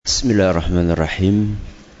Bismillahirrahmanirrahim.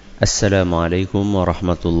 Assalamualaikum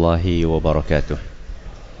warahmatullahi wabarakatuh.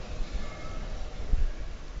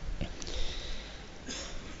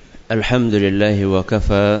 Alhamdulillahi wa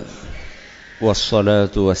kafa,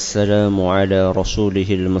 wassalatu wassalamu ala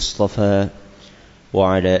rasulihil mustafa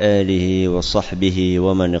wa ala alihi wa sahbihi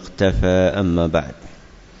wa man iqtafa, amma ba'd.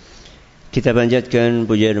 Kita panjatkan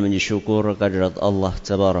puja dan puji syukur kehadirat Allah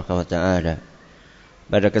tabaraka wa ta'ala.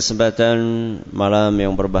 Pada kesempatan malam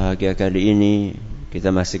yang berbahagia kali ini,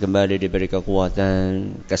 kita masih kembali diberi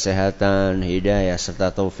kekuatan, kesehatan, hidayah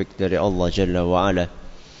serta taufik dari Allah Jalla wa'ala,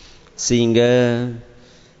 sehingga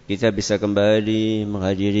kita bisa kembali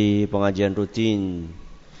menghadiri pengajian rutin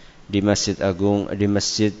di Masjid Agung, di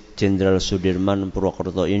Masjid Jenderal Sudirman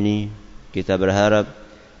Purwokerto ini. Kita berharap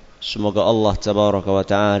semoga Allah Tabaraka wa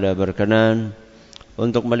Ta'ala berkenan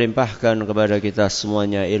untuk melimpahkan kepada kita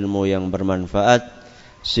semuanya ilmu yang bermanfaat,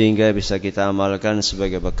 sehingga bisa kita amalkan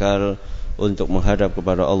sebagai bekal untuk menghadap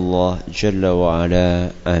kepada Allah Jalla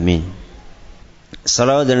wa'ala. Amin.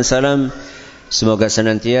 Salawat dan salam semoga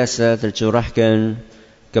senantiasa tercurahkan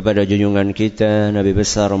kepada junjungan kita Nabi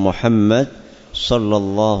besar Muhammad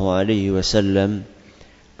sallallahu alaihi wasallam,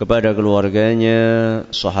 kepada keluarganya,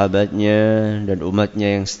 sahabatnya, dan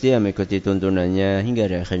umatnya yang setia mengikuti tuntunannya hingga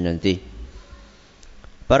di akhir nanti.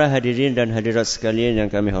 Para hadirin dan hadirat sekalian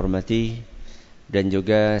yang kami hormati, dan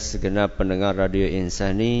juga segenap pendengar Radio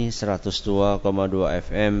Insani 102,2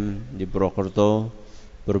 FM di Purwokerto,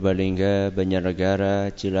 Purbalingga,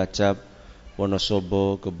 Banjarnegara, Cilacap,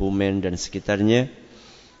 Wonosobo, Kebumen dan sekitarnya.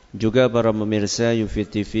 Juga para pemirsa Yufi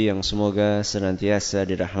TV yang semoga senantiasa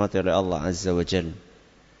dirahmati oleh Allah Azza wa Jalla.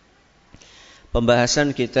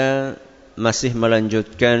 Pembahasan kita masih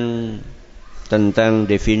melanjutkan tentang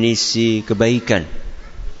definisi kebaikan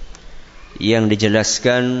yang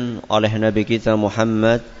dijelaskan oleh Nabi kita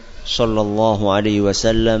Muhammad sallallahu alaihi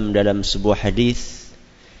wasallam dalam sebuah hadis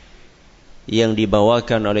yang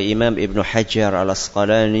dibawakan oleh Imam Ibn Hajar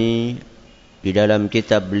Al-Asqalani di dalam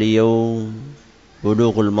kitab beliau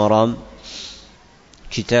Bulughul Maram,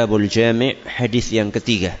 Kitabul Jami', hadis yang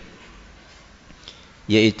ketiga,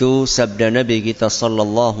 yaitu sabda Nabi kita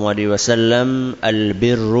sallallahu alaihi wasallam,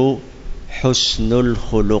 al-birru husnul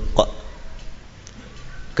khuluq.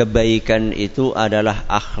 Kebaikan itu adalah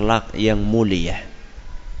akhlak yang mulia.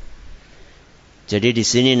 Jadi di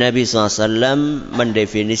sini Nabi SAW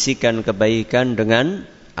mendefinisikan kebaikan dengan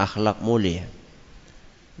akhlak mulia.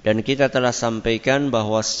 Dan kita telah sampaikan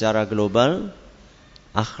bahwa secara global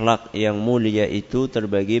akhlak yang mulia itu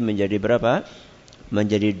terbagi menjadi berapa?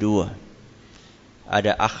 Menjadi dua.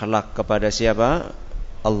 Ada akhlak kepada siapa?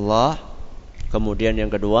 Allah. Kemudian yang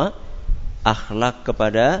kedua, akhlak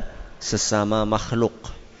kepada sesama makhluk.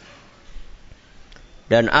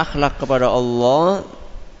 Dan akhlak kepada Allah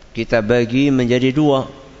kita bagi menjadi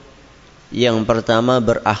dua. Yang pertama,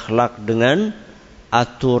 berakhlak dengan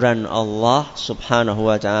aturan Allah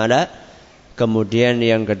subhanahu wa ta'ala. Kemudian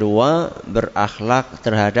yang kedua, berakhlak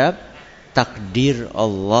terhadap takdir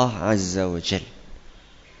Allah azza wa jalla.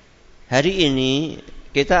 Hari ini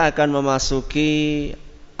kita akan memasuki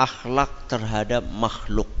akhlak terhadap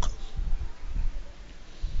makhluk.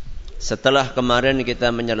 Setelah kemarin kita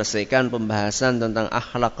menyelesaikan pembahasan tentang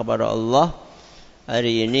akhlak kepada Allah,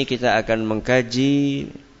 hari ini kita akan mengkaji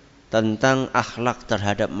tentang akhlak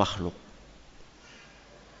terhadap makhluk.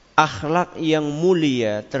 Akhlak yang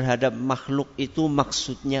mulia terhadap makhluk itu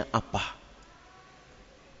maksudnya apa?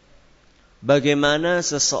 Bagaimana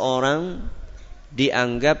seseorang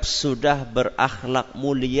dianggap sudah berakhlak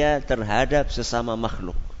mulia terhadap sesama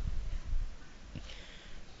makhluk?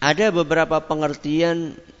 Ada beberapa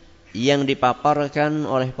pengertian yang dipaparkan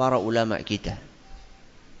oleh para ulama kita.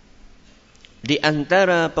 Di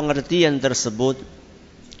antara pengertian tersebut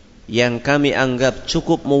yang kami anggap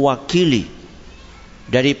cukup mewakili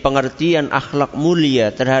dari pengertian akhlak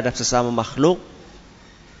mulia terhadap sesama makhluk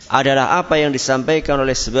adalah apa yang disampaikan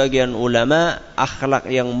oleh sebagian ulama. Akhlak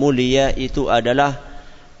yang mulia itu adalah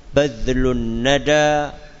badlun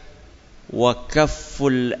nada wa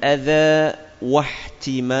kafful adha wa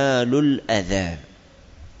ihtimalul adha,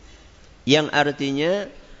 yang artinya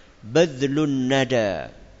badlun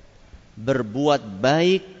nada, berbuat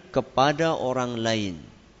baik kepada orang lain.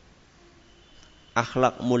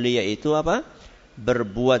 Akhlak mulia itu apa?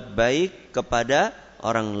 Berbuat baik kepada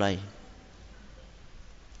orang lain.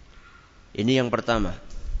 Ini yang pertama.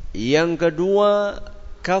 Yang kedua,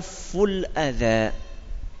 kaful adha,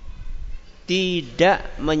 tidak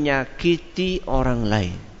menyakiti orang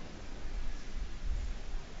lain.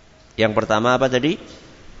 Yang pertama apa tadi?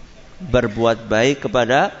 Berbuat baik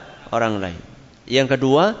kepada orang lain. Yang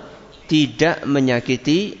kedua, tidak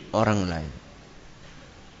menyakiti orang lain.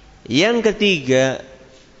 Yang ketiga,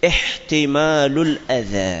 ihtimalul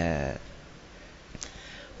adza.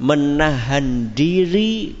 Menahan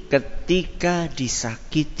diri ketika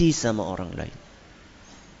disakiti sama orang lain.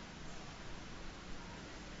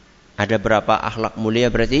 Ada berapa akhlak mulia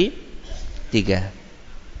berarti?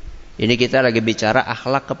 3. Ini kita lagi bicara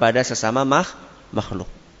akhlak kepada sesama makhluk.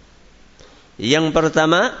 Yang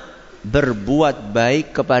pertama, berbuat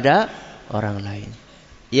baik kepada orang lain.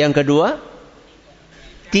 Yang kedua,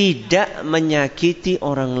 tidak menyakiti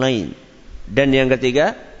orang lain. Dan yang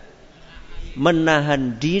ketiga,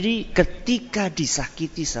 menahan diri ketika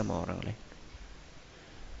disakiti sama orang lain.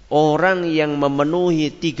 Orang yang memenuhi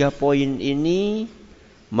 3 poin ini,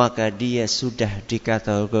 maka dia sudah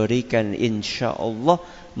dikategorikan insya Allah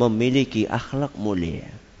memiliki akhlak mulia.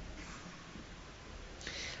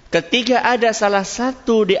 Ketika ada salah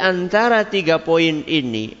satu di antara 3 poin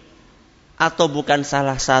ini, atau bukan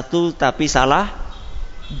salah satu tapi salah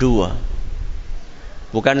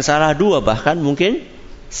 2. Bukan salah 2, bahkan mungkin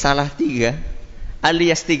salah 3,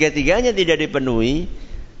 alias 3-tiganya tidak dipenuhi,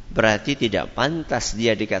 berarti tidak pantas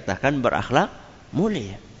dia dikatakan berakhlak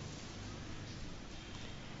mulia.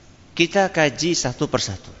 Kita kaji satu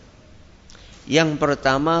persatu. Yang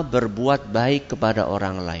pertama, berbuat baik kepada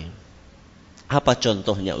orang lain. Apa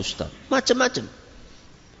contohnya Ustaz? Macam-macam.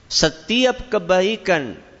 Setiap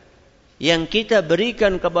kebaikan yang kita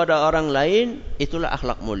berikan kepada orang lain, itulah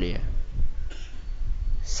akhlak mulia.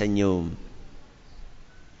 Senyum.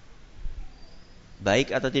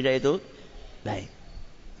 Baik atau tidak itu? Baik.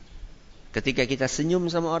 Ketika kita senyum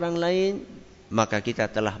sama orang lain, maka kita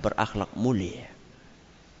telah berakhlak mulia.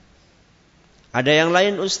 Ada yang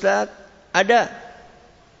lain Ustaz? Ada.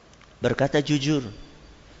 Berkata jujur.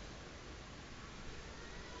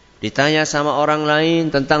 Ditanya sama orang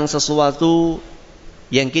lain tentang sesuatu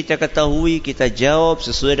yang kita ketahui, kita jawab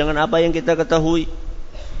sesuai dengan apa yang kita ketahui.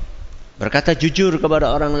 Berkata jujur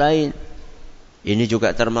kepada orang lain. Ini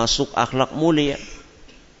juga termasuk akhlak mulia.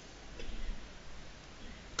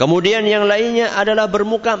 Kemudian yang lainnya adalah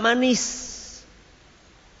bermuka manis.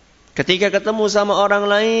 Ketika ketemu sama orang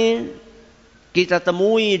lain, kita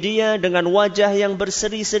temui dia dengan wajah yang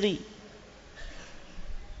berseri-seri.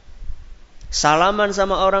 Salaman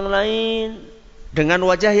sama orang lain dengan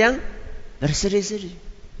wajah yang berseri-seri.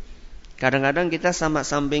 Kadang-kadang kita sama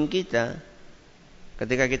samping kita,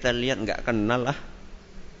 ketika kita lihat nggak kenal lah,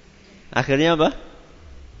 akhirnya apa?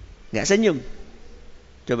 Nggak senyum.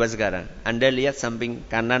 Coba sekarang, Anda lihat samping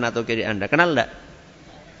kanan atau kiri Anda, kenal nggak?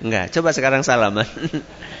 Nggak. Coba sekarang salaman.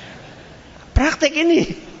 Praktek ini.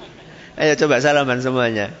 Ayo coba salaman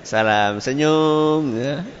semuanya. Salam, senyum.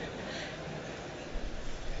 Ya.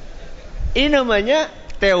 Ini namanya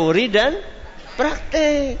teori dan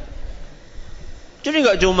praktek. Jadi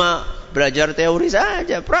nggak cuma belajar teori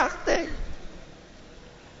saja, praktek.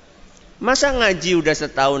 Masa ngaji udah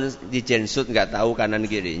setahun di jensut nggak tahu kanan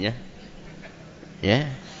kirinya? Ya.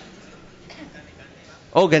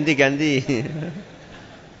 Oh, ganti-ganti.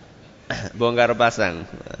 Bongkar pasang.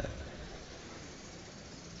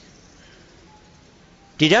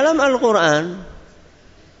 Di dalam Al-Quran,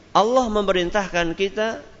 Allah memerintahkan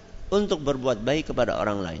kita untuk berbuat baik kepada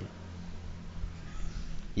orang lain.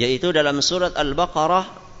 Yaitu dalam surat Al-Baqarah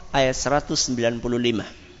ayat 195.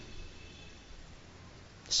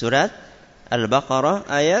 Surat Al-Baqarah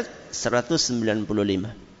ayat 195.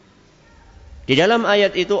 Di dalam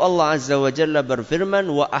ayat itu Allah Azza wa Jalla berfirman,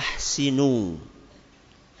 wa ahsinu.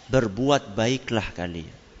 Berbuat baiklah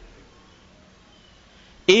kalian.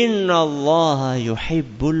 Innallaha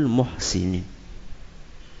yuhibbul muhsinin.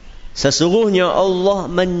 Sesungguhnya Allah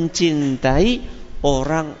mencintai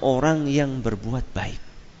orang-orang yang berbuat baik.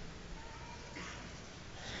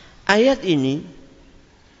 Ayat ini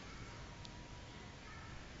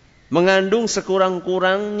mengandung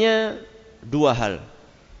sekurang-kurangnya 2 hal.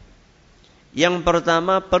 Yang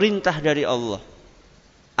pertama, perintah dari Allah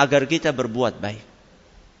agar kita berbuat baik.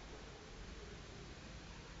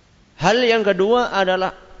 Hal yang kedua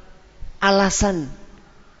adalah alasan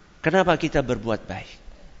kenapa kita berbuat baik.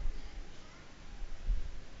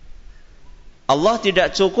 Allah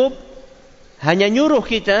tidak cukup hanya nyuruh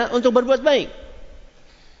kita untuk berbuat baik.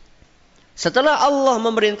 Setelah Allah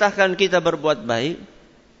memerintahkan kita berbuat baik,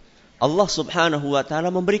 Allah subhanahu wa ta'ala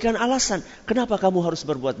memberikan alasan kenapa kamu harus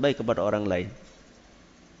berbuat baik kepada orang lain.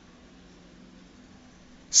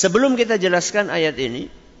 Sebelum kita jelaskan ayat ini,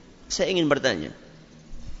 saya ingin bertanya.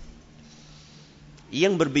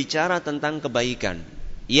 Yang berbicara tentang kebaikan,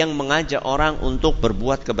 yang mengajak orang untuk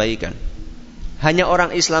berbuat kebaikan, hanya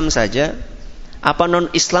orang Islam saja? Apa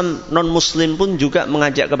non-Islam, non-Muslim pun juga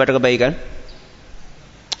mengajak kepada kebaikan?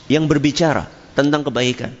 Yang berbicara tentang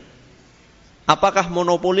kebaikan. Apakah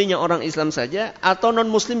monopolinya orang Islam saja atau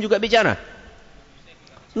non-Muslim juga bicara?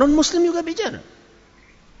 Non-Muslim juga bicara.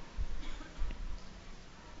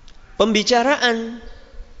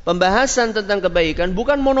 Pembahasan tentang kebaikan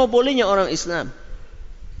bukan monopolinya orang Islam.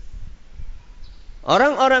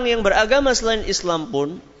 Orang-orang yang beragama selain Islam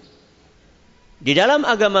pun, di dalam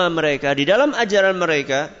agama mereka, di dalam ajaran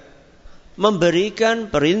mereka, memberikan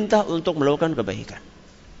perintah untuk melakukan kebaikan.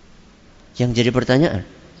 Yang jadi pertanyaan,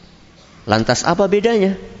 lantas apa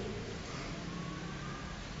bedanya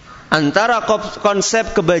antara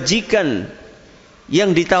konsep kebajikan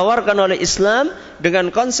yang ditawarkan oleh Islam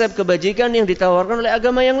dengan konsep kebajikan yang ditawarkan oleh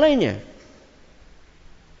agama yang lainnya?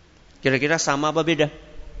 Kira-kira sama apa beda?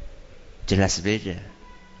 Jelas beda.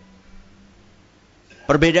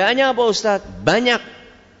 Perbedaannya apa Ustaz? Banyak.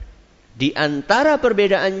 Di antara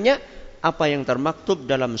perbedaannya apa yang termaktub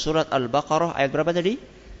dalam surat Al-Baqarah ayat berapa tadi?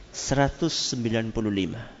 195.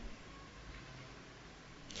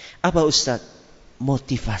 Apa Ustaz?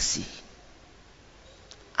 Motivasi,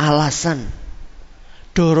 alasan,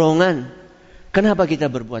 dorongan kenapa kita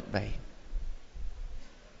berbuat baik.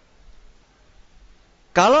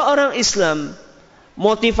 Kalau orang Islam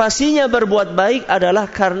motivasinya berbuat baik adalah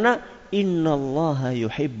karena innallaha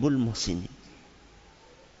yuhibbul muhsinin.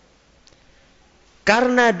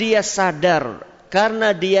 Karena dia sadar,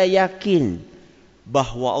 karena dia yakin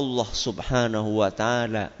bahwa Allah Subhanahu wa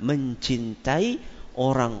taala mencintai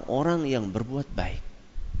orang-orang yang berbuat baik.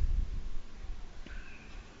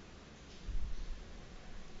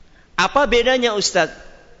 Apa bedanya Ustaz?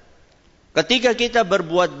 Ketika kita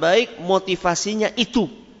berbuat baik, motivasinya itu.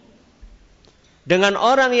 Dengan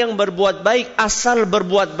orang yang berbuat baik, asal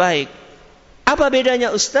berbuat baik. Apa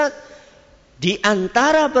bedanya Ustaz? Di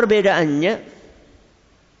antara perbedaannya,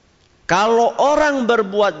 kalau orang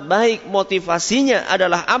berbuat baik, motivasinya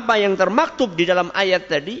adalah apa yang termaktub di dalam ayat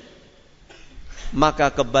tadi,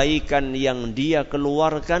 maka kebaikan yang dia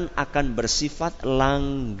keluarkan akan bersifat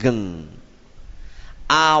langgeng,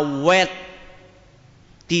 awet,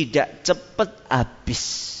 tidak cepat habis.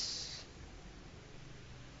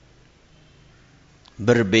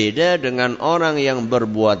 Berbeda dengan orang yang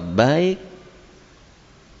berbuat baik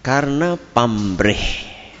karena pamrih,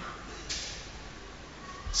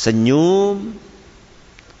 senyum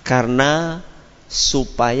karena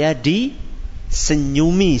supaya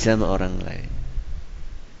disenyumi sama orang lain.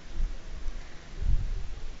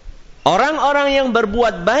 Orang-orang yang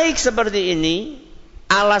berbuat baik seperti ini,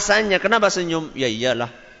 alasannya kenapa senyum? Ya iyalah,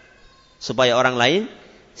 supaya orang lain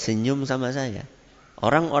senyum sama saya.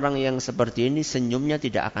 Orang-orang yang seperti ini senyumnya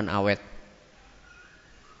tidak akan awet.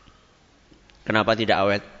 Kenapa tidak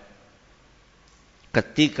awet?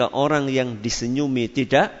 Ketika orang yang disenyumi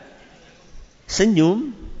tidak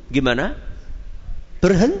senyum, gimana?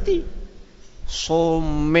 Berhenti.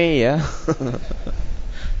 Some ya.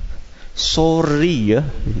 Sorry ya.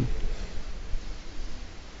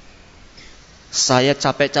 Saya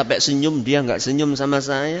capek-capek senyum, dia nggak senyum sama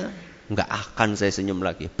saya, nggak akan saya senyum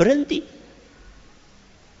lagi. Berhenti.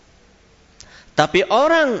 Tapi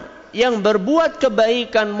orang yang berbuat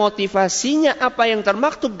kebaikan, motivasinya apa yang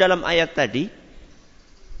termaktub dalam ayat tadi.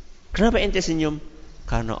 Kenapa ente senyum?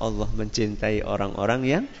 Karena Allah mencintai orang-orang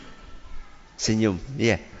yang senyum.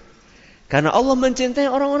 Iya. Karena Allah mencintai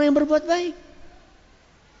orang-orang yang berbuat baik.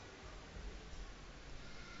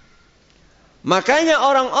 Makanya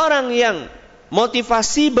orang-orang yang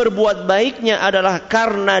motivasi berbuat baiknya adalah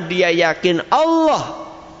karena dia yakin Allah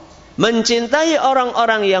mencintai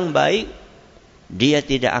orang-orang yang baik, dia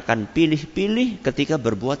tidak akan pilih-pilih ketika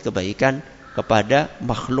berbuat kebaikan kepada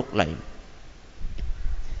makhluk lain.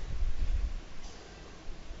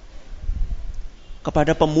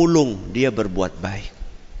 Kepada pemulung dia berbuat baik.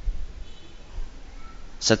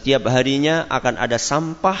 Setiap harinya akan ada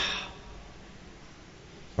sampah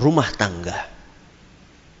rumah tangga.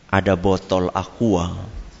 Ada botol aqua,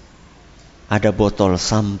 ada botol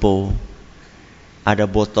sampo, ada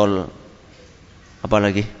botol apa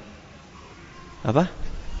lagi? Apa?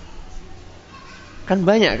 Kan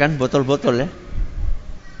banyak kan botol-botol ya.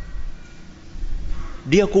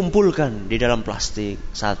 Dia kumpulkan di dalam plastik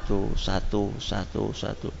satu.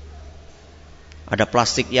 Ada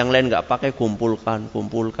plastik yang lain nggak pakai, kumpulkan.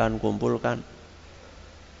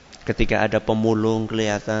 Ketika ada pemulung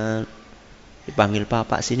kelihatan, dipanggil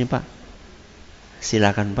Pak, sini Pak.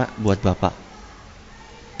 Silakan Pak, buat Bapak.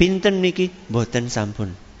 Pinten niki, boten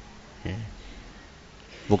sampun. Ya.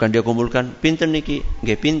 Bukan dia kumpulkan, pinten niki,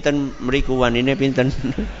 nggih pinten mriku wanine pinten.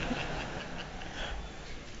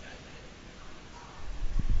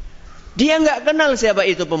 Dia enggak kenal siapa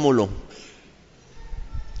itu pemulung.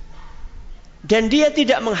 Dan dia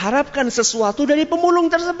tidak mengharapkan sesuatu dari pemulung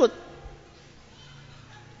tersebut.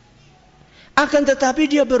 Akan tetapi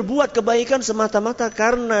dia berbuat kebaikan semata-mata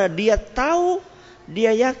karena dia tahu,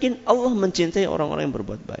 dia yakin Allah mencintai orang-orang yang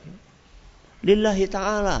berbuat baik. Lillahi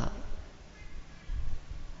ta'ala.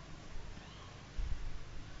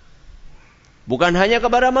 Bukan hanya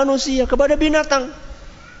kepada manusia, kepada binatang.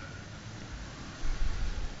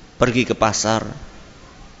 Pergi ke pasar,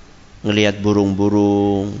 ngelihat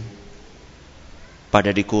burung-burung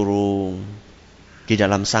pada dikurung di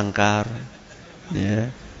dalam sangkar.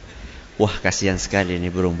 Ya. Wah, kasihan sekali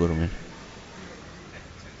ini burung-burungnya.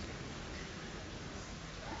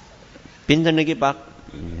 Pinten niki, Pak?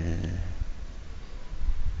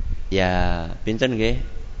 Ya, pinten nggih?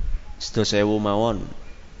 100.000 mawon.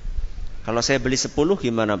 Kalau saya beli 10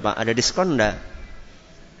 gimana, Pak? Ada diskon enggak?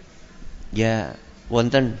 Ya,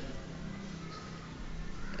 wonten.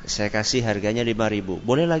 Saya kasih harganya 5.000.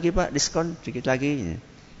 Boleh lagi, Pak, diskon sedikit lagi.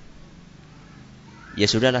 Ya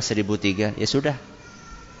sudahlah 1.003. Ya sudah.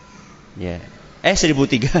 Ya.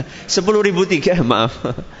 1.003. 10.003, maaf.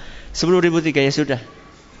 10.003 ya sudah.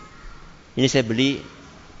 Ini saya beli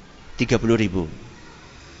 30.000.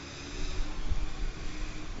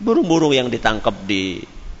 Burung-burung yang ditangkap di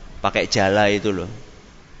pakai jala itu loh.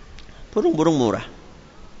 Burung-burung murah.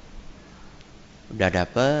 Udah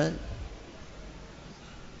dapat.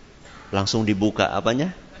 Langsung dibuka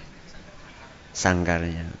apanya?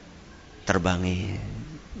 Sangkarnya. Terbangi.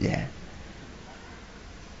 Ya.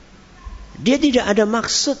 Dia tidak ada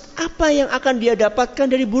maksud apa yang akan dia dapatkan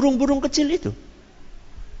dari burung-burung kecil itu.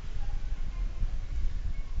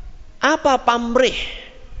 Apa pamrih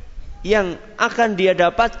yang akan dia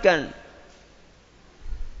dapatkan?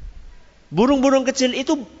 Burung-burung kecil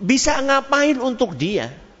itu bisa ngapain untuk dia?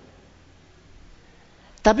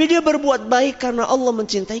 Tapi dia berbuat baik karena Allah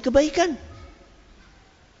mencintai kebaikan.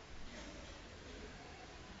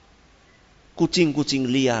 Kucing-kucing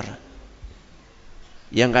liar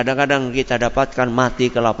yang kadang-kadang kita dapatkan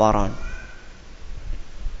mati kelaparan.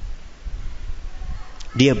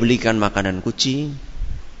 Dia belikan makanan kucing,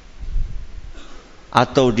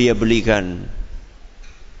 atau dia belikan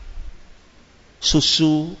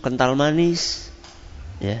susu kental manis,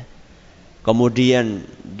 ya. Kemudian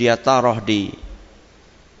dia taruh di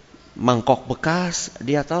mangkok bekas,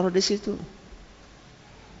 dia taruh di situ.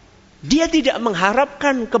 Dia tidak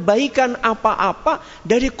mengharapkan kebaikan apa-apa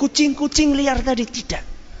dari kucing-kucing liar tadi, tidak.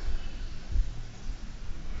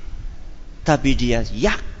 Tapi dia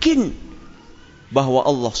yakin bahwa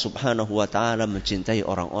Allah Subhanahu wa ta'ala mencintai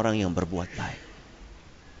orang-orang yang berbuat baik.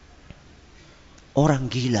 Orang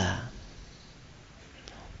gila.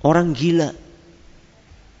 Orang gila.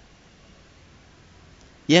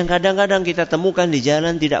 Yang kadang-kadang kita temukan di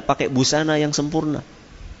jalan tidak pakai busana yang sempurna.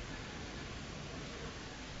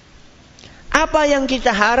 Apa yang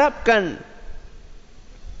kita harapkan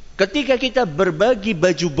ketika kita berbagi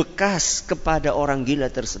baju bekas kepada orang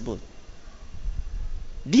gila tersebut?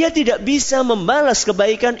 Dia tidak bisa membalas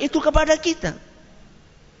kebaikan itu kepada kita.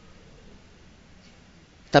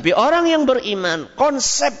 Tapi orang yang beriman,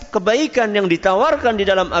 konsep kebaikan yang ditawarkan di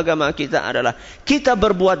dalam agama kita adalah kita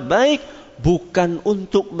berbuat baik bukan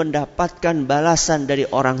untuk mendapatkan balasan dari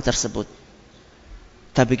orang tersebut.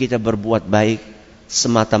 Tapi kita berbuat baik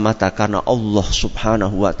semata-mata karena Allah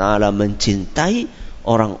Subhanahu wa ta'ala mencintai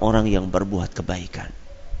orang-orang yang berbuat kebaikan.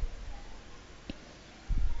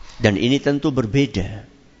 Dan ini tentu berbeda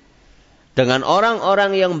dengan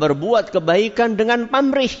orang-orang yang berbuat kebaikan dengan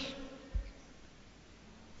pamrih.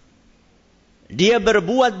 Dia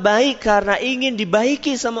berbuat baik karena ingin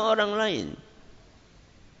dibaiki sama orang lain.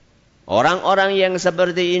 Orang-orang yang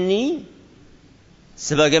seperti ini,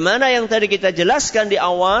 sebagaimana yang tadi kita jelaskan di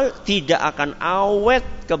awal, tidak akan awet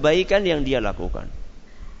kebaikan yang dia lakukan.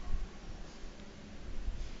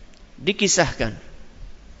 Dikisahkan,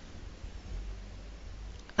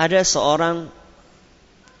 ada seorang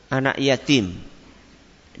anak yatim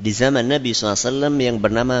di zaman Nabi SAW yang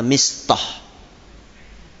bernama Mistah.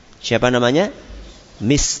 Siapa namanya?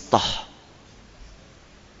 Mistah.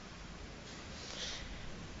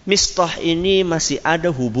 Mistah ini masih ada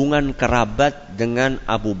hubungan kerabat dengan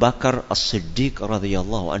Abu Bakar As-Siddiq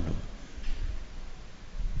radhiyallahu anhu.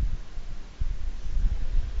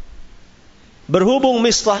 Berhubung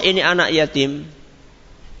Mistah ini anak yatim,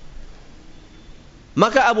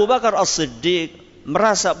 maka Abu Bakar As-Siddiq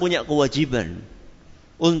merasa punya kewajiban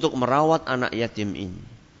untuk merawat anak yatim ini.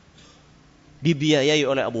 Dibiayai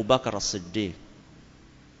oleh Abu Bakar As-Siddiq.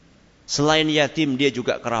 Selain yatim, dia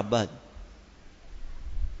juga kerabat.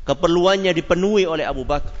 Keperluannya dipenuhi oleh Abu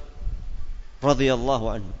Bakar radhiyallahu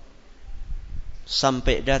anhu.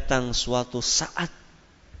 Sampai datang suatu saat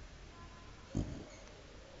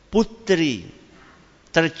putri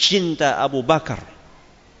tercinta Abu Bakar.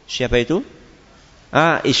 Siapa itu?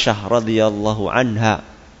 Aisyah radhiyallahu anha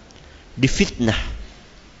difitnah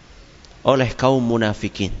oleh kaum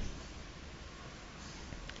munafikin.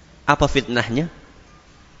 Apa fitnahnya?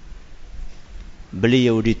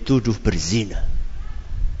 Beliau dituduh berzina.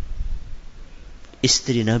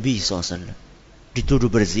 Istri Nabi SAW dituduh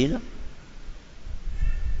berzina.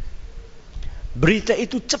 Berita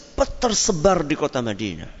itu cepat tersebar di kota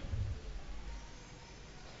Madinah.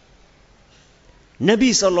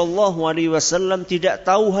 Nabi SAW tidak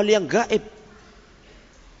tahu hal yang gaib.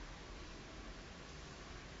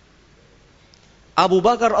 Abu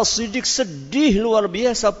Bakar As-Siddiq sedih luar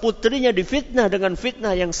biasa, putrinya difitnah dengan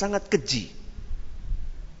fitnah yang sangat keji.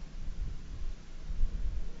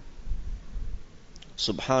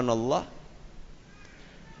 Subhanallah,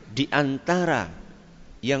 di antara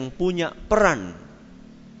yang punya peran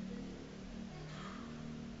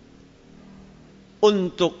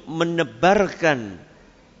untuk menebarkan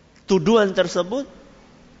tuduhan tersebut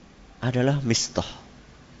adalah Mistah.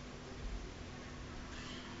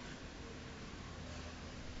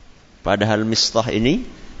 Padahal Mistah ini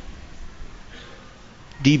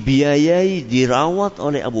dibiayai, dirawat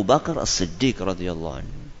oleh Abu Bakar As-Siddiq radhiyallahu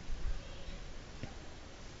anhu.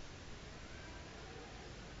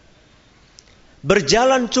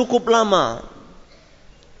 Berjalan cukup lama,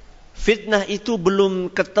 fitnah itu belum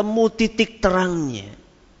ketemu titik terangnya.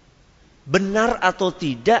 Benar atau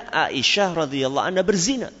tidak Aisyah radhiyallahu anha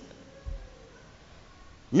berzina?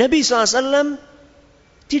 Nabi SAW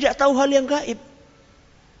tidak tahu hal yang gaib.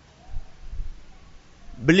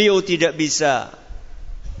 Beliau tidak bisa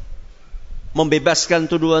membebaskan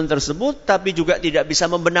tuduhan tersebut, tapi juga tidak bisa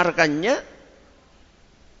membenarkannya,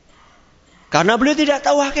 karena beliau tidak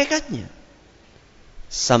tahu hakikatnya.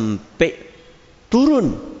 Sampai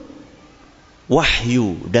turun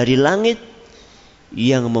wahyu dari langit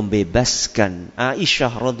yang membebaskan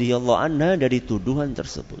Aisyah radhiyallahu anha dari tuduhan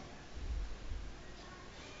tersebut.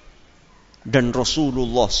 Dan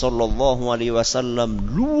Rasulullah sallallahu alaihi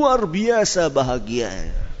wasallam luar biasa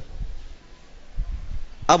bahagia.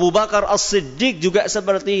 Abu Bakar As-Siddiq juga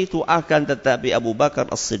seperti itu, akan tetapi Abu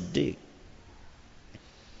Bakar As-Siddiq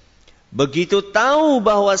begitu tahu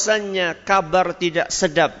bahwasannya kabar tidak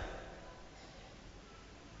sedap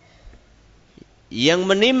yang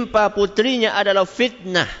menimpa putrinya adalah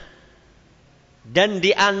fitnah, dan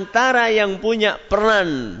di antara yang punya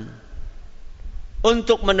peran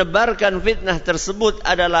untuk menebarkan fitnah tersebut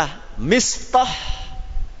adalah Mistah,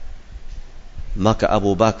 maka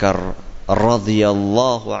Abu Bakar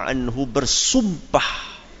radhiyallahu anhu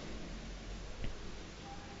bersumpah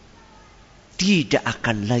tidak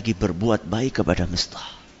akan lagi berbuat baik kepada Mistah.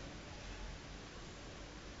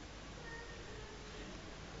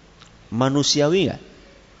 Manusiawi enggak?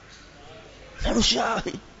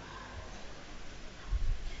 Manusiawi.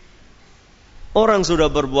 Orang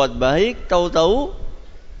sudah berbuat baik, tahu-tahu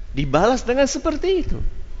dibalas dengan seperti itu.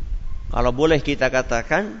 Kalau boleh kita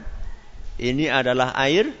katakan, ini adalah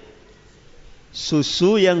air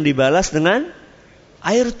susu yang dibalas dengan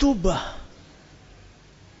air tuba.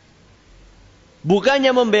 Bukannya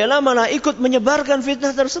membela, malah ikut menyebarkan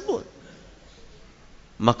fitnah tersebut.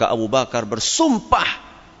 Maka Abu Bakar bersumpah,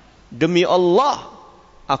 demi Allah,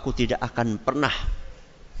 aku tidak akan pernah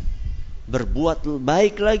berbuat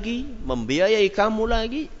baik lagi, membiayai kamu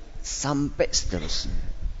lagi, sampai seterusnya.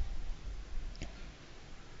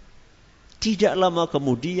 Tidak lama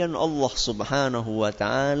kemudian Allah Subhanahu wa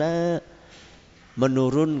ta'ala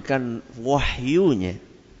menurunkan wahyunya,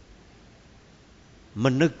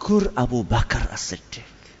 menegur Abu Bakar As-Siddiq.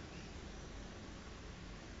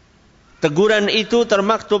 Teguran itu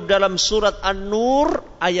termaktub dalam surat An-Nur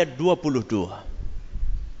ayat 22.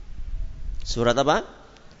 Surat apa?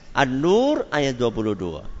 An-Nur ayat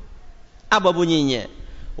 22. Apa bunyinya?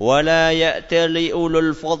 وَلَا يَأْتَلِ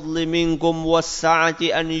أُولُو الْفَضْلِ مِنْكُمْ وَالسَّعَةِ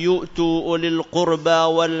أَنْ يُؤْتُوا أُولِي الْقُرْبَى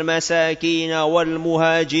وَالْمَسَاكِينَ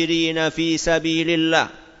وَالْمُهَاجِرِينَ فِي سَبِيلِ اللَّهِ.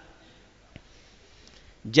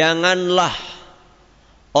 Janganlah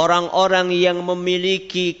orang-orang yang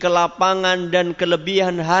memiliki kelapangan dan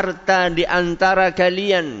kelebihan harta di antara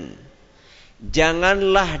kalian,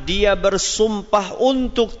 janganlah dia bersumpah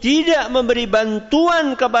untuk tidak memberi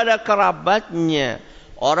bantuan kepada kerabatnya,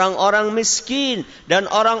 orang-orang miskin, dan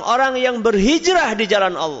orang-orang yang berhijrah di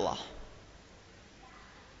jalan Allah.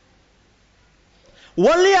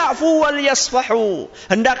 Walyafu walyasfahu,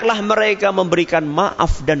 hendaklah mereka memberikan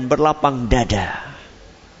maaf dan berlapang dada.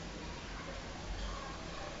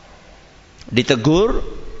 Ditegur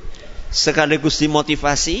sekaligus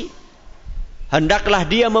dimotivasi, hendaklah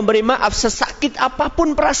dia memberi maaf sesakit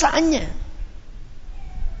apapun perasaannya.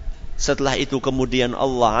 Setelah itu kemudian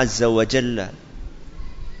Allah Azza wa Jalla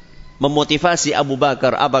memotivasi Abu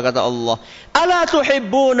Bakar. Apa kata Allah? Ala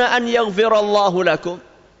tuhibbuna an yaghfirallahu lakum?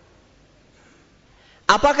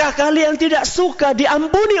 Apakah kalian tidak suka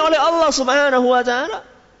diampuni oleh Allah Subhanahu wa taala?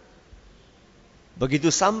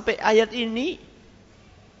 Begitu sampai ayat ini,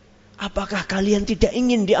 apakah kalian tidak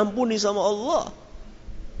ingin diampuni sama Allah?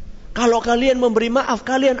 Kalau kalian memberi maaf,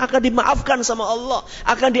 kalian akan dimaafkan sama Allah,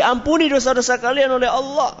 akan diampuni dosa-dosa kalian oleh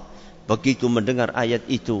Allah. Begitu mendengar ayat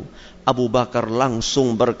itu, Abu Bakar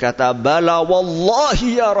langsung berkata, bala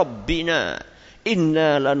wallahi ya Rabbina,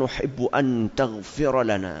 inna lanuhibbu an taghfira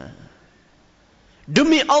lana.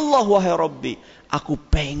 Demi Allah wahai Rabbi, aku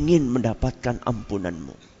pengen mendapatkan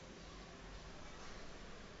ampunanmu.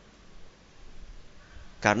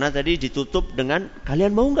 Karena tadi ditutup dengan,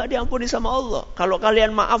 kalian mau nggak diampuni sama Allah? Kalau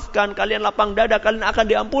kalian maafkan, kalian lapang dada, kalian akan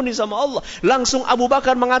diampuni sama Allah. Langsung Abu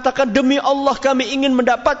Bakar mengatakan, demi Allah kami ingin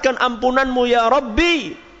mendapatkan ampunanmu ya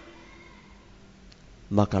Rabbi.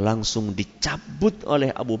 Maka langsung dicabut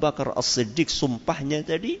oleh Abu Bakar As-Siddiq sumpahnya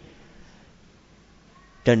tadi.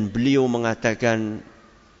 Dan beliau mengatakan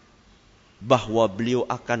bahwa beliau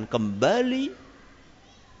akan kembali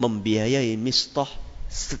membiayai Mistah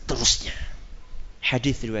seterusnya.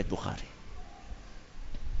 Hadis riwayat Bukhari.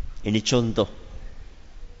 Ini contoh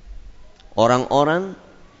orang-orang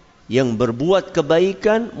yang berbuat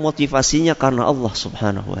kebaikan motivasinya karena Allah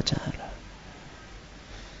Subhanahu wa taala.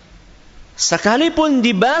 Sekalipun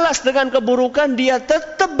dibalas dengan keburukan, dia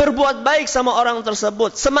tetap berbuat baik sama orang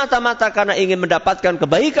tersebut semata-mata karena ingin mendapatkan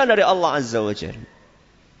kebaikan dari Allah Azza wa Jalla.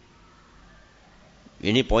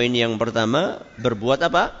 Ini poin yang pertama, berbuat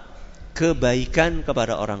apa? Kebaikan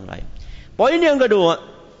kepada orang lain. Poin yang kedua,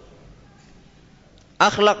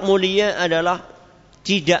 akhlak mulia adalah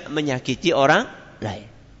tidak menyakiti orang lain.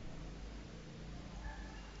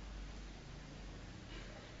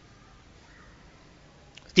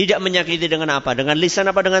 Tidak menyakiti dengan apa? Dengan lisan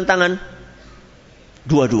apa dengan tangan?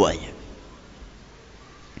 Dua-duanya.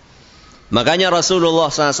 Makanya Rasulullah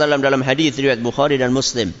SAW dalam hadis riwayat Bukhari dan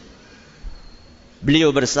Muslim,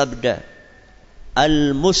 beliau bersabda,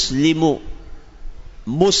 al-muslimu,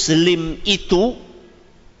 Muslim itu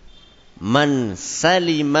man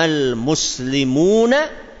salimal muslimuna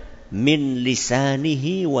min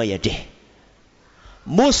lisanihi wa yadihi.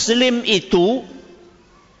 Muslim itu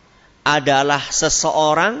adalah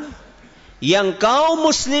seseorang yang kaum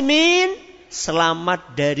muslimin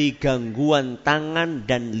selamat dari gangguan tangan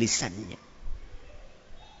dan lisannya.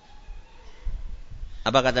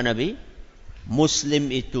 Apa kata Nabi? Muslim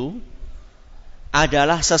itu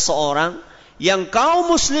adalah seseorang yang kaum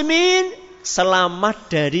muslimin selamat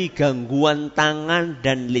dari gangguan tangan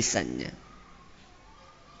dan lisannya.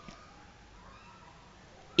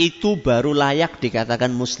 Itu baru layak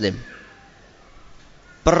dikatakan muslim.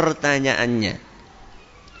 Pertanyaannya,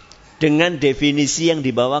 dengan definisi yang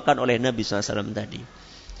dibawakan oleh Nabi SAW tadi,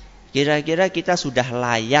 kira-kira kita sudah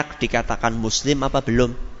layak dikatakan muslim apa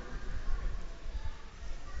belum?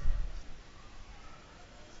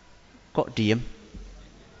 Kok diem?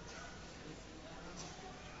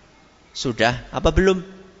 Sudah apa belum?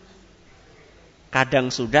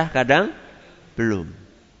 Kadang sudah, kadang belum.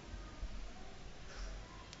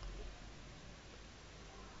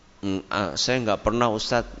 Saya nggak pernah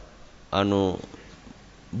Ustadz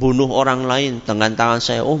bunuh orang lain dengan tangan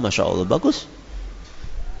saya. Oh Masya Allah, bagus.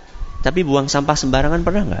 Tapi buang sampah sembarangan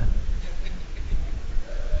pernah nggak?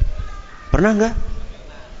 Pernah nggak?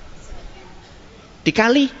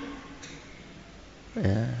 Dikali?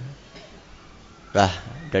 Ya. Lah,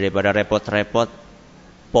 daripada repot-repot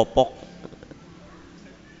popok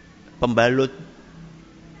pembalut,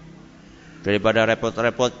 daripada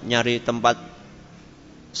repot-repot nyari tempat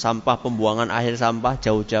sampah, pembuangan akhir sampah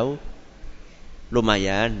jauh-jauh,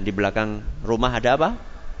 lumayan di belakang rumah ada apa?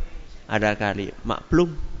 Ada kali,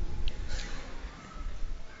 maklum.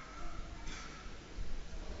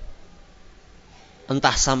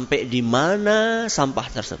 Entah sampai di mana sampah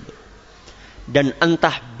tersebut, dan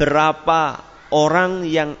entah berapa orang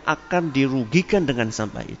yang akan dirugikan dengan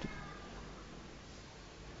sampah itu.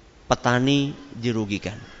 Petani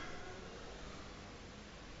dirugikan.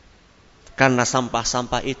 Karena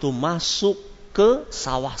sampah-sampah itu masuk ke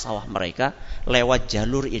sawah-sawah mereka lewat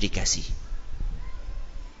jalur irigasi.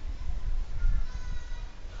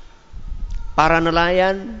 Para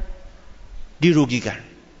nelayan dirugikan.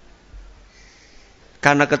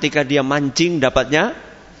 Karena ketika dia mancing dapatnya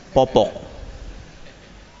popok.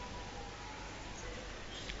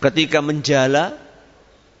 Ketika menjala,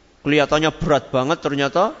 kelihatannya berat banget,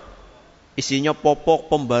 ternyata isinya popok,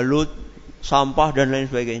 pembalut, sampah, dan lain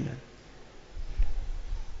sebagainya.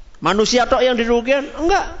 Manusia tok yang dirugikan?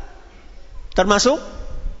 Enggak. Termasuk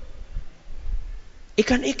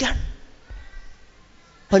ikan-ikan.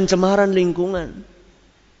 pencemaran lingkungan.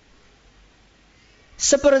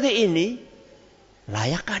 Seperti ini,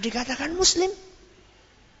 layakkah dikatakan muslim?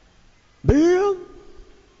 Belum.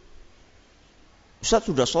 Ustaz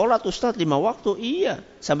sudah sholat, Ustaz 5 waktu. Iya,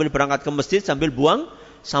 sambil berangkat ke masjid, sambil buang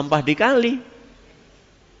sampah di kali.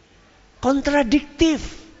 Kontradiktif.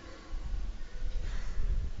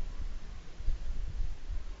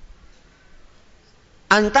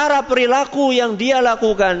 Antara perilaku yang dia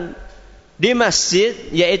lakukan di masjid,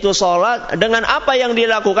 yaitu sholat, dengan apa yang dia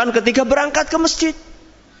lakukan ketika berangkat ke masjid.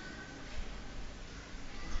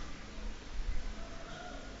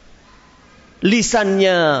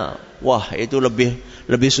 Lisannya, wah itu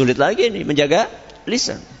lebih sulit lagi nih menjaga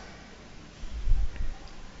lisan.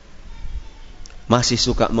 Masih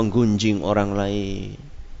suka menggunjing orang lain,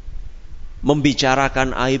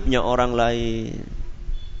 membicarakan aibnya orang lain,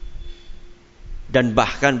 dan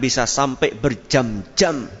bahkan bisa sampai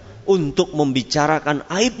berjam-jam untuk membicarakan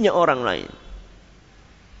aibnya orang lain.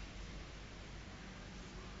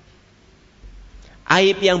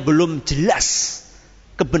 Aib yang belum jelas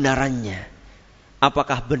kebenarannya.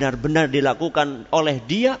 Apakah benar-benar dilakukan oleh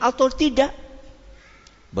dia atau tidak?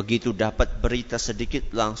 Begitu dapat berita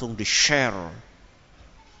sedikit langsung di-share.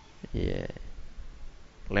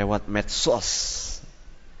 Lewat medsos.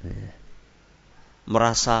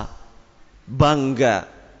 Merasa bangga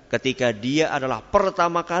ketika dia adalah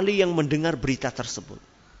pertama kali yang mendengar berita tersebut.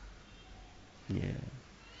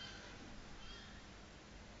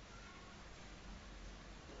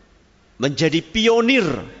 Menjadi pionir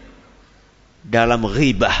dalam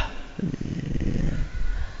ghibah.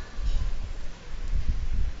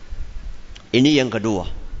 Ini yang kedua.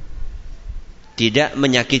 Tidak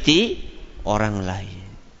menyakiti orang lain.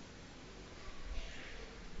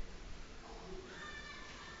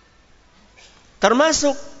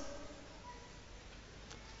 Termasuk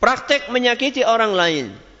praktek menyakiti orang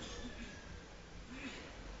lain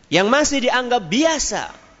yang masih dianggap biasa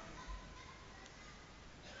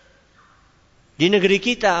di negeri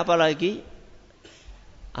kita apalagi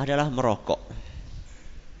adalah merokok.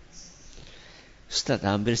 Ustaz,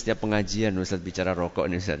 hampir setiap pengajian Ustaz bicara rokok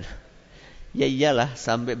nih Ustaz. Ya iyalah,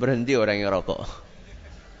 sampai berhenti orang yang rokok.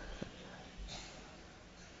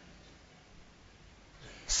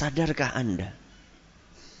 Sadarkah Anda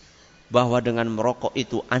bahwa dengan merokok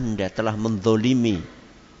itu Anda telah menzalimi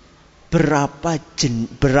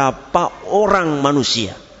berapa orang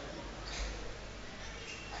manusia?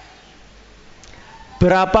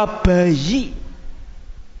 Berapa bayi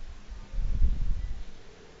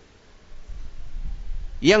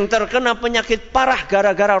yang terkena penyakit parah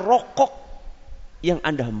gara-gara rokok yang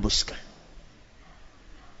Anda hembuskan?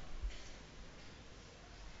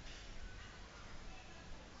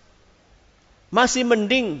 Masih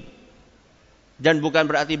mending, dan bukan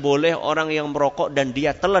berarti boleh orang yang merokok dan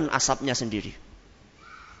dia telan asapnya sendiri.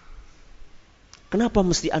 Kenapa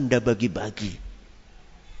mesti Anda bagi-bagi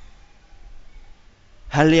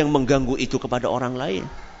hal yang mengganggu itu kepada orang lain?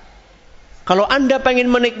 Kalau Anda pengen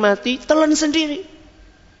menikmati, telan sendiri.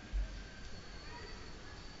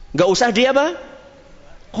 Gak usah dia apa?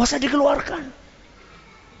 Gak usah dikeluarkan.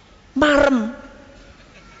 Marem.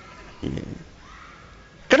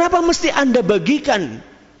 Kenapa mesti Anda bagikan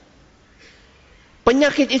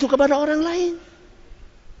penyakit itu kepada orang lain?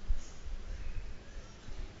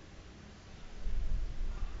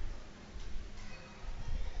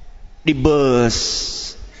 Di bus,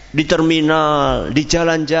 di terminal, di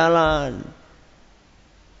jalan-jalan,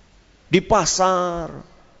 di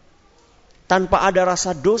pasar, tanpa ada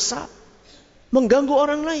rasa dosa, mengganggu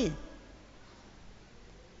orang lain.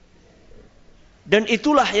 Dan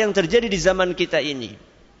itulah yang terjadi di zaman kita ini.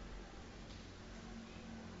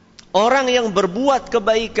 Orang yang berbuat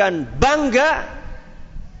kebaikan bangga,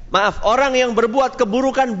 orang yang berbuat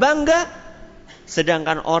keburukan bangga,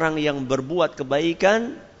 sedangkan orang yang berbuat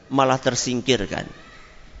kebaikan malah tersingkirkan.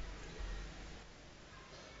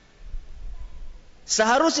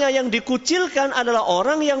 Seharusnya yang dikucilkan adalah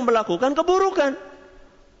orang yang melakukan keburukan.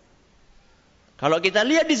 Kalau kita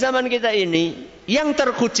lihat di zaman kita ini, yang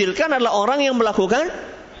terkucilkan adalah orang yang melakukan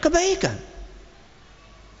kebaikan.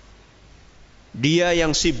 Dia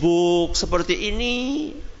yang sibuk seperti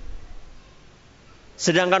ini,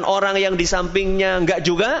 sedangkan orang yang di sampingnya enggak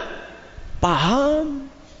juga paham.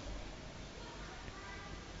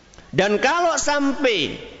 Dan kalau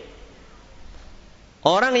sampai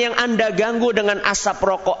orang yang Anda ganggu dengan asap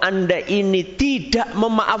rokok Anda ini tidak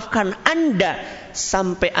memaafkan Anda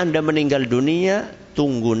sampai Anda meninggal dunia,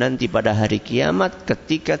 tunggu nanti pada hari kiamat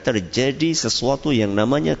ketika terjadi sesuatu yang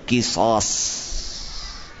namanya qisas.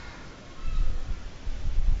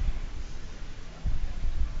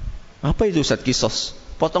 Apa itu Ustaz qisas?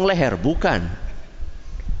 potong leher, bukan.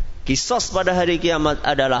 Qisas pada hari kiamat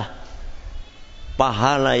adalah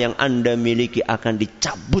pahala yang Anda miliki akan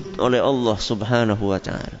dicabut oleh Allah Subhanahu wa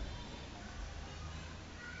ta'ala.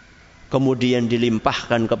 Kemudian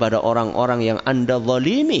dilimpahkan kepada orang-orang yang Anda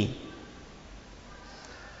zalimi.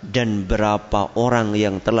 Dan berapa orang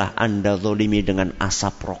yang telah Anda zalimi dengan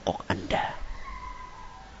asap rokok Anda.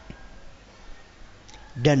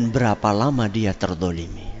 Dan berapa lama dia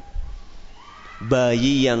terzalimi.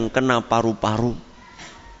 Bayi yang kena paru-paru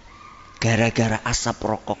gara-gara asap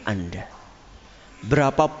rokok Anda.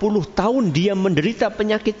 Berapa puluh tahun dia menderita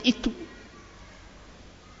penyakit itu.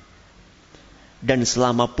 Dan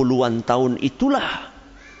selama puluhan tahun itulah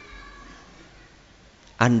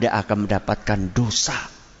Anda akan mendapatkan dosa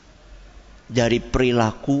dari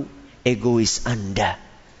perilaku egois Anda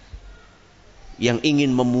yang ingin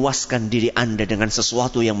memuaskan diri Anda dengan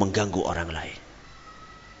sesuatu yang mengganggu orang lain.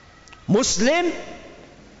 Muslim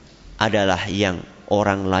adalah yang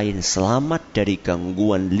orang lain selamat dari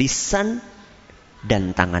gangguan lisan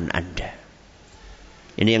dan tangan Anda.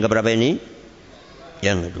 Ini yang keberapa ini?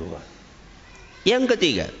 Yang kedua. Yang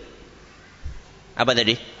ketiga. Apa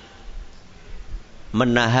tadi?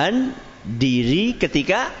 Menahan diri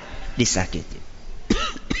ketika disakiti.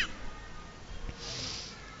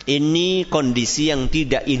 Ini kondisi yang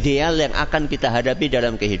tidak ideal yang akan kita hadapi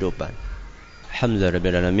dalam kehidupan.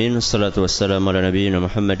 Alhamdulillahirrahmanirrahim. Assalatu wassalamu ala nabiyyina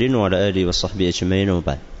Muhammadin wa ala alihi wa sahbihi ajma'in wa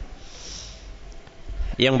ba'd.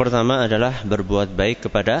 Yang pertama adalah berbuat baik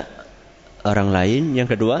kepada orang lain.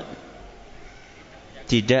 Yang kedua,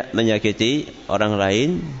 tidak menyakiti orang lain.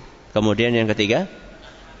 Kemudian yang ketiga,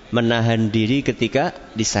 menahan diri ketika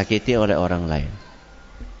disakiti oleh orang lain.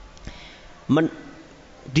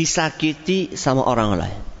 Disakiti sama orang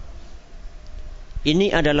lain.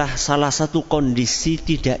 Ini adalah salah satu kondisi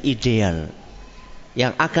tidak ideal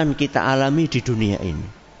yang akan kita alami di dunia ini.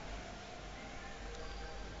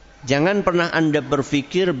 Jangan pernah Anda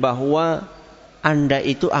berpikir bahwa Anda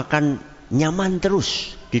itu akan nyaman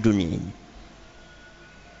terus di dunia ini.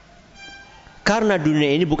 Karena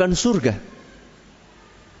dunia ini bukan surga.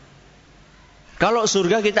 Kalau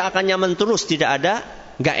surga kita akan nyaman terus, tidak ada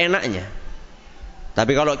gak enaknya.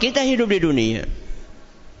 Tapi kalau kita hidup di dunia,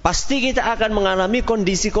 pasti kita akan mengalami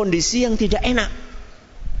kondisi-kondisi yang tidak enak.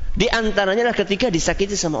 Di antaranya adalah ketika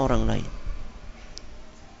disakiti sama orang lain.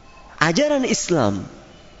 Ajaran Islam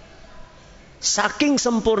saking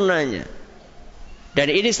sempurnanya. Dan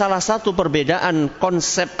ini salah satu perbedaan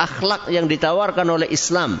konsep akhlak yang ditawarkan oleh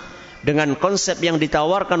Islam dengan konsep yang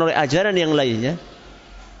ditawarkan oleh ajaran yang lainnya.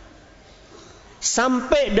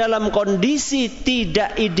 Sampai dalam kondisi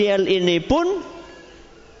tidak ideal ini pun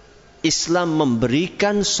Islam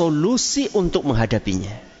memberikan solusi untuk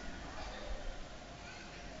menghadapinya.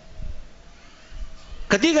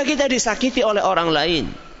 Ketika kita disakiti oleh orang lain,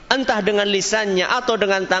 entah dengan lisannya atau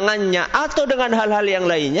dengan tangannya atau dengan hal-hal yang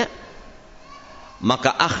lainnya,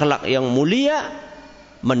 maka akhlak yang mulia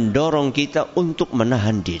mendorong kita untuk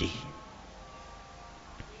menahan diri.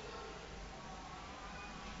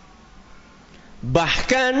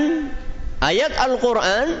 Bahkan ayat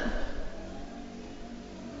Al-Quran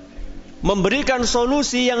memberikan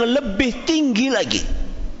solusi yang lebih tinggi lagi.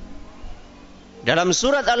 Dalam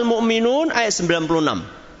surat Al-Mu'minun ayat 96.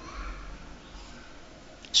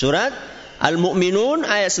 Surat Al-Mu'minun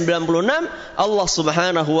ayat 96, Allah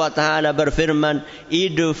Subhanahu wa taala berfirman,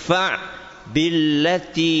 "Idfa'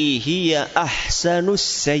 billati hiya ahsanus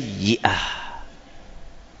sayyi'ah."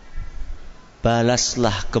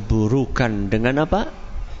 Balaslah keburukan dengan apa?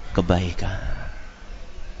 Kebaikan.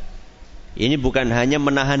 Ini bukan hanya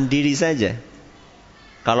menahan diri saja.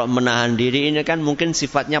 Kalau menahan diri ini kan mungkin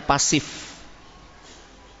sifatnya pasif.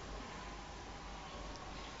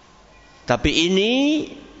 Tapi ini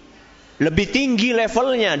lebih tinggi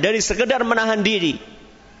levelnya dari sekedar menahan diri.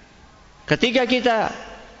 Ketika kita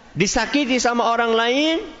disakiti sama orang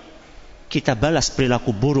lain, kita balas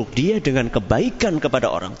perilaku buruk dia dengan kebaikan kepada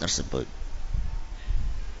orang tersebut.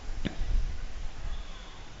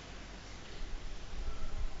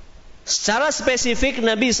 Secara spesifik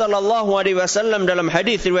Nabi SAW dalam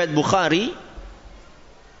hadis riwayat Bukhari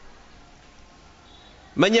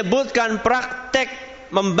menyebutkan praktek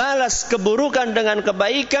membalas keburukan dengan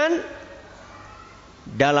kebaikan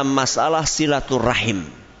dalam masalah silaturahim.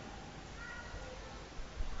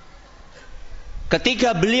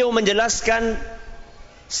 Ketika beliau menjelaskan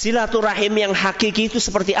silaturahim yang hakiki itu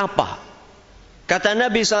seperti apa, kata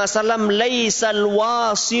Nabi SAW, "Laisal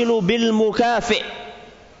wasilu bil mukafi'."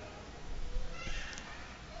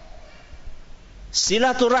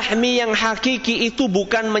 Silaturahmi yang hakiki itu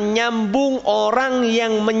bukan menyambung orang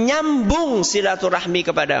yang menyambung silaturahmi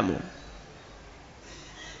kepadamu.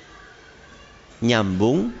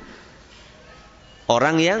 Nyambung,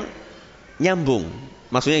 orang yang nyambung.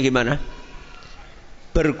 Maksudnya gimana?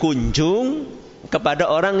 Berkunjung kepada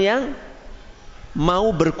orang yang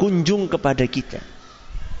mau berkunjung kepada kita.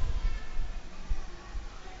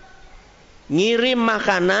 Ngirim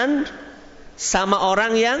makanan sama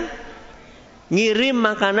orang yang ngirim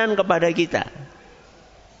makanan kepada kita.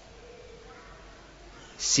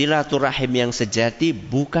 Silaturahim yang sejati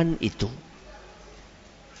bukan itu.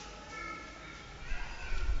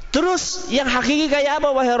 Terus yang hakiki kayak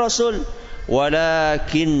apa wahai Rasul?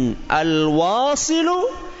 Walakin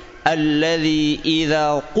al-wasilu alladhi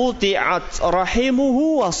idza quti'at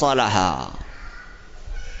rahimuhu wasalaha.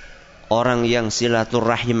 Orang yang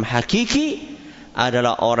silaturahim hakiki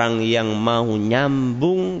adalah orang yang mau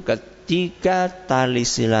nyambung ketika tali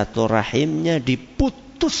silaturahimnya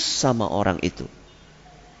diputus sama orang itu.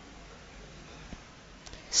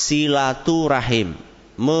 Silaturahim,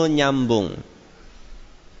 menyambung.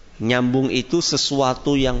 Nyambung itu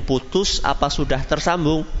sesuatu yang putus apa sudah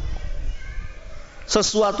tersambung?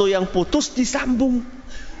 Sesuatu yang putus disambung.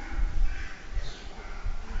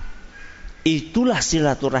 Itulah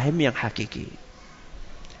silaturahim yang hakiki.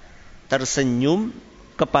 Tersenyum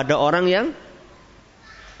kepada orang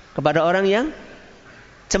yang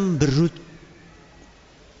cemberut.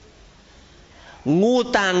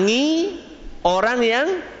 Ngutangi orang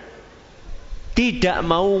yang tidak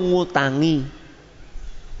mau ngutangi.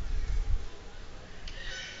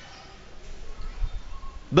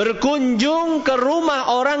 Berkunjung ke rumah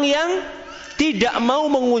orang yang tidak mau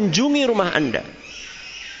mengunjungi rumah Anda.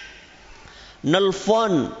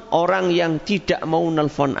 Nelpon orang yang tidak mau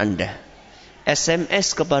nelpon Anda.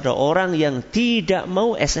 SMS kepada orang yang tidak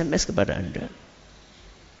mau SMS kepada Anda.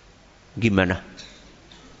 Gimana?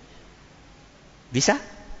 Bisa?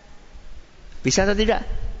 Bisa atau tidak?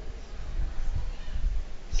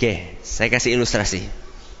 Oke, saya kasih ilustrasi.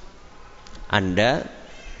 Anda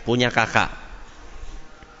punya kakak.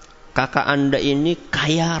 Kakak Anda ini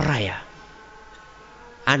kaya raya.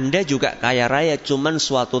 Anda juga kaya raya, cuman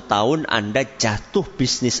suatu tahun Anda jatuh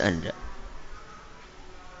bisnis Anda.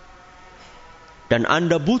 Dan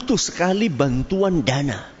Anda butuh sekali bantuan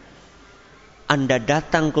dana. Anda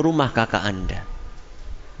datang ke rumah kakak Anda.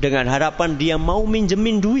 Dengan harapan dia mau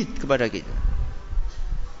minjemin duit kepada kita.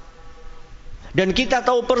 Dan kita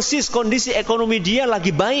tahu persis kondisi ekonomi dia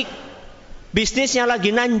lagi baik. Bisnisnya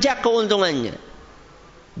lagi nanjak keuntungannya.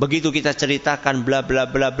 Begitu kita ceritakan bla bla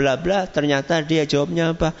bla bla bla, ternyata dia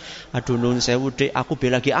jawabnya apa? Aduh nun sewu dek, aku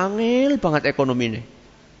lagi angel banget ekonomi ini.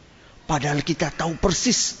 Padahal kita tahu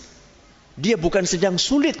persis dia bukan sedang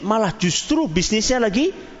sulit, malah justru bisnisnya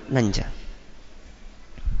lagi nanjak.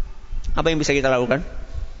 Apa yang bisa kita lakukan?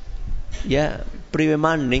 Ya, priwe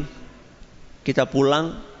maning. Kita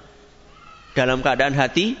pulang dalam keadaan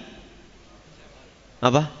hati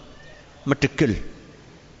apa? Medegel.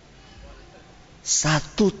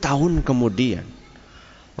 1 tahun kemudian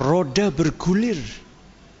roda bergulir.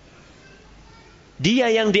 Dia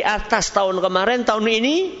yang di atas tahun kemarin, tahun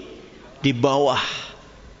ini di bawah.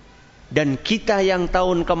 Dan kita yang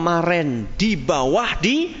tahun kemarin di bawah,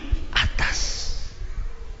 di atas.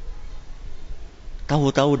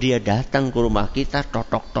 Tahu-tahu dia datang ke rumah kita,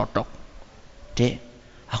 totok-totok. Dek,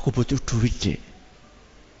 aku butuh duit dek.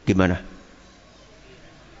 Gimana?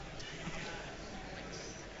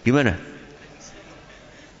 Gimana?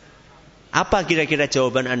 Apa kira-kira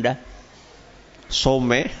jawaban Anda?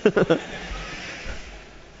 Some.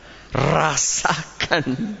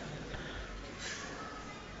 Rasakan.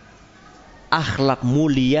 Akhlak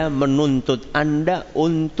mulia menuntut Anda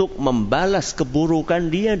untuk membalas keburukan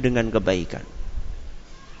dia dengan kebaikan.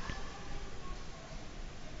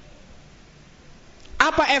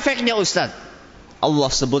 Apa efeknya Ustaz?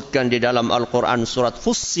 Allah sebutkan di dalam Al-Quran surat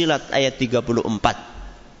Fussilat ayat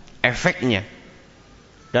 34. Efeknya.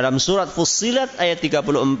 Dalam surat Fussilat ayat 34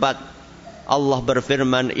 Allah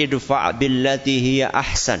berfirman, idfa' billati hiya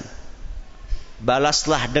ahsan.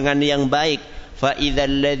 Balaslah dengan yang baik. Fa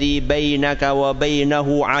idzal ladzi bainaka wa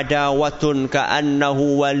bainahu adawatun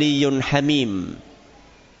ka'annahu waliyyun hamim.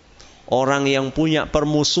 Orang yang punya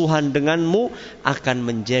permusuhan denganmu akan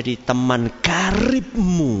menjadi teman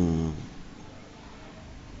karibmu.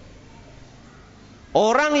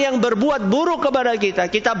 Orang yang berbuat buruk kepada kita,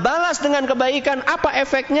 kita balas dengan kebaikan, apa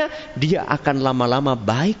efeknya? Dia akan lama-lama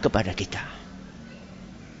baik kepada kita.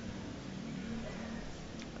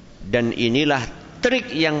 Dan inilah trik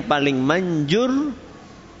yang paling manjur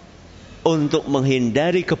untuk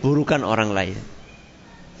menghindari keburukan orang lain.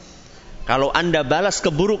 Kalau Anda balas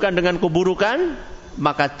keburukan dengan keburukan,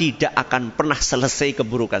 maka tidak akan pernah selesai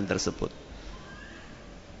keburukan tersebut.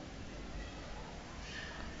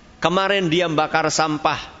 Kemarin dia bakar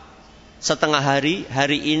sampah setengah hari,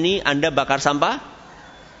 hari ini Anda bakar sampah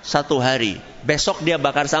 1 hari. Besok dia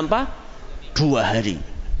bakar sampah 2 hari.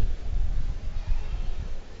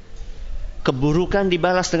 Keburukan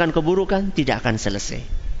dibalas dengan keburukan tidak akan selesai.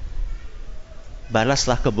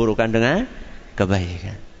 Balaslah keburukan dengan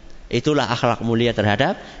kebaikan. Itulah akhlak mulia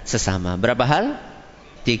terhadap sesama. Berapa hal?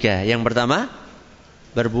 3. Yang pertama,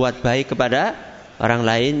 berbuat baik kepada orang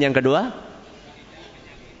lain. Yang kedua,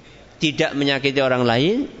 tidak menyakiti orang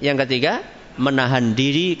lain. Yang ketiga, menahan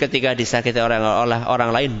diri ketika disakiti oleh orang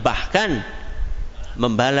lain, bahkan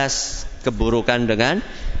membalas keburukan dengan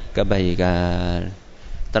kebaikan.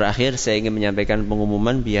 Terakhir saya ingin menyampaikan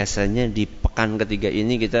pengumuman. Biasanya di pekan ketiga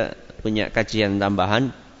ini kita punya kajian tambahan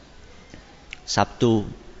Sabtu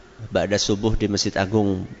ba'da subuh di Masjid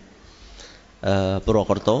Agung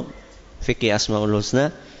Purwokerto, Fikih Asmaul Husna.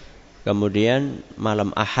 Kemudian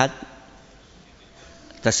malam Ahad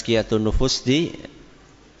Tazkiyatun Nufus di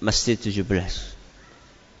Masjid 17.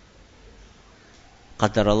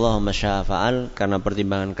 Qadarallahu ma syaa fa'al, karena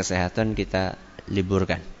pertimbangan kesehatan kita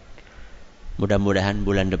liburkan. Mudah-mudahan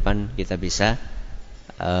bulan depan kita bisa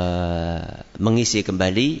mengisi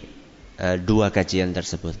kembali 2 kajian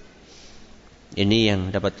tersebut. Ini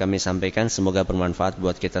yang dapat kami sampaikan, semoga bermanfaat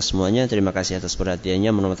buat kita semuanya. Terima kasih atas perhatiannya,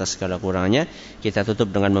 mohon maaf atas segala kurangnya. Kita tutup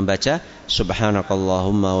dengan membaca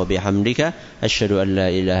Subhanakallahumma wa bihamdika asyhadu an la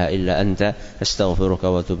ilaha illa anta astaghfiruka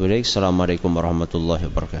wa atubu ilaik. Assalamualaikum warahmatullahi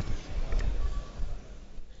wabarakatuh.